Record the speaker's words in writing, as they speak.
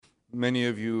Many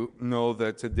of you know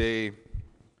that today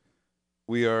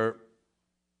we are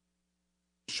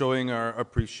showing our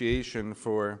appreciation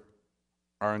for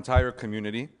our entire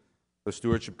community. The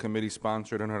Stewardship Committee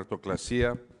sponsored an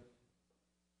Hartocracia.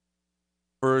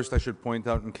 First, I should point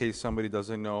out, in case somebody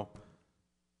doesn't know,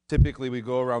 typically we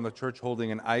go around the church holding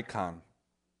an icon.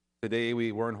 Today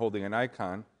we weren't holding an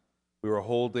icon. We were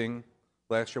holding,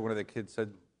 last year one of the kids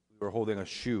said we were holding a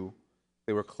shoe.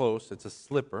 They were close. It's a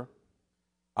slipper.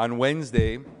 On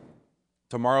Wednesday,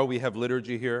 tomorrow we have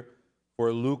liturgy here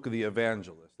for Luke the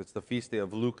Evangelist. It's the feast day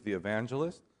of Luke the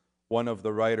Evangelist, one of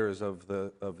the writers of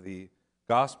the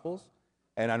Gospels.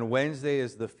 And on Wednesday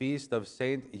is the feast of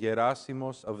Saint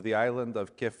Gerasimos of the island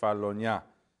of Kefalonia.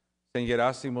 Saint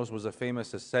Gerasimos was a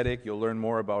famous ascetic. You'll learn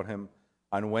more about him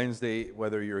on Wednesday,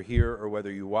 whether you're here or whether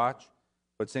you watch.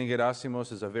 But Saint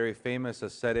Gerasimos is a very famous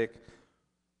ascetic.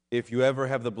 If you ever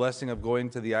have the blessing of going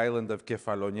to the island of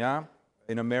Kefalonia,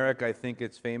 in America, I think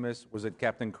it's famous. Was it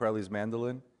Captain Corelli's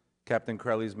mandolin? Captain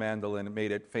Corelli's mandolin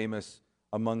made it famous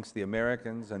amongst the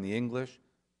Americans and the English.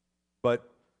 But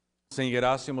St.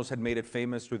 Gerasimos had made it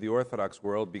famous through the Orthodox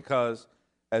world because,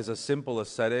 as a simple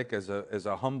ascetic, as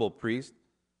a humble priest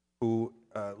who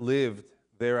lived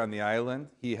there on the island,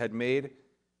 he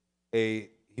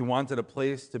wanted a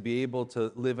place to be able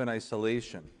to live in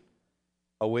isolation,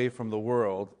 away from the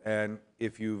world. And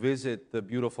if you visit the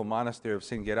beautiful monastery of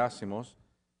St. Gerasimos,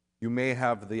 you may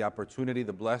have the opportunity,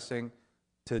 the blessing,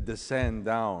 to descend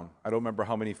down. I don't remember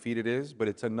how many feet it is, but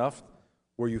it's enough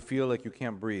where you feel like you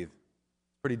can't breathe.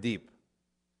 It's pretty deep.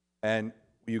 And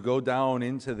you go down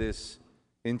into this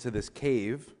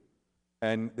cave,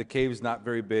 and the cave's not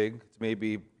very big. It's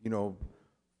maybe,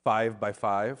 5 by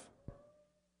 5.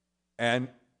 And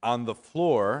on the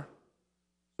floor,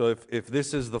 so if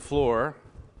this is the floor,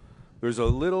 there's a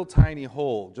little tiny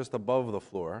hole just above the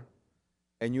floor,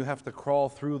 and you have to crawl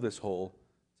through this hole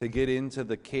to get into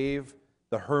the cave,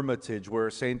 the hermitage where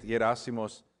Saint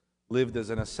Gerasimos lived as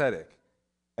an ascetic.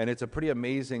 And it's a pretty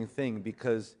amazing thing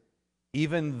because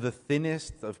even the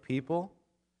thinnest of people,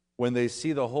 when they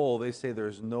see the hole, they say,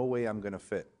 there's no way I'm going to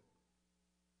fit.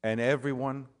 And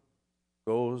everyone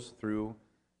goes through,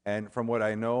 and from what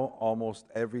I know, almost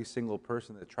every single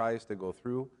person that tries to go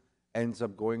through ends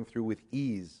up going through with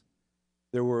ease.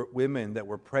 There were women that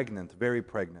were pregnant, very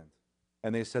pregnant,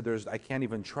 and they said, I can't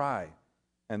even try.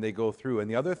 And they go through.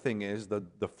 And the other thing is the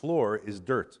floor is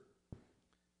dirt.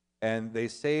 And they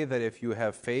say that if you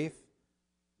have faith,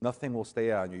 nothing will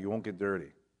stay on you. You won't get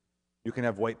dirty. You can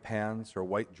have white pants or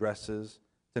white dresses.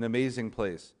 It's an amazing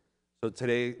place. So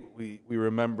today we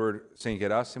remembered St.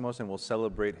 Gerasimos, and we'll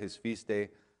celebrate his feast day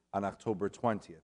on October 20th.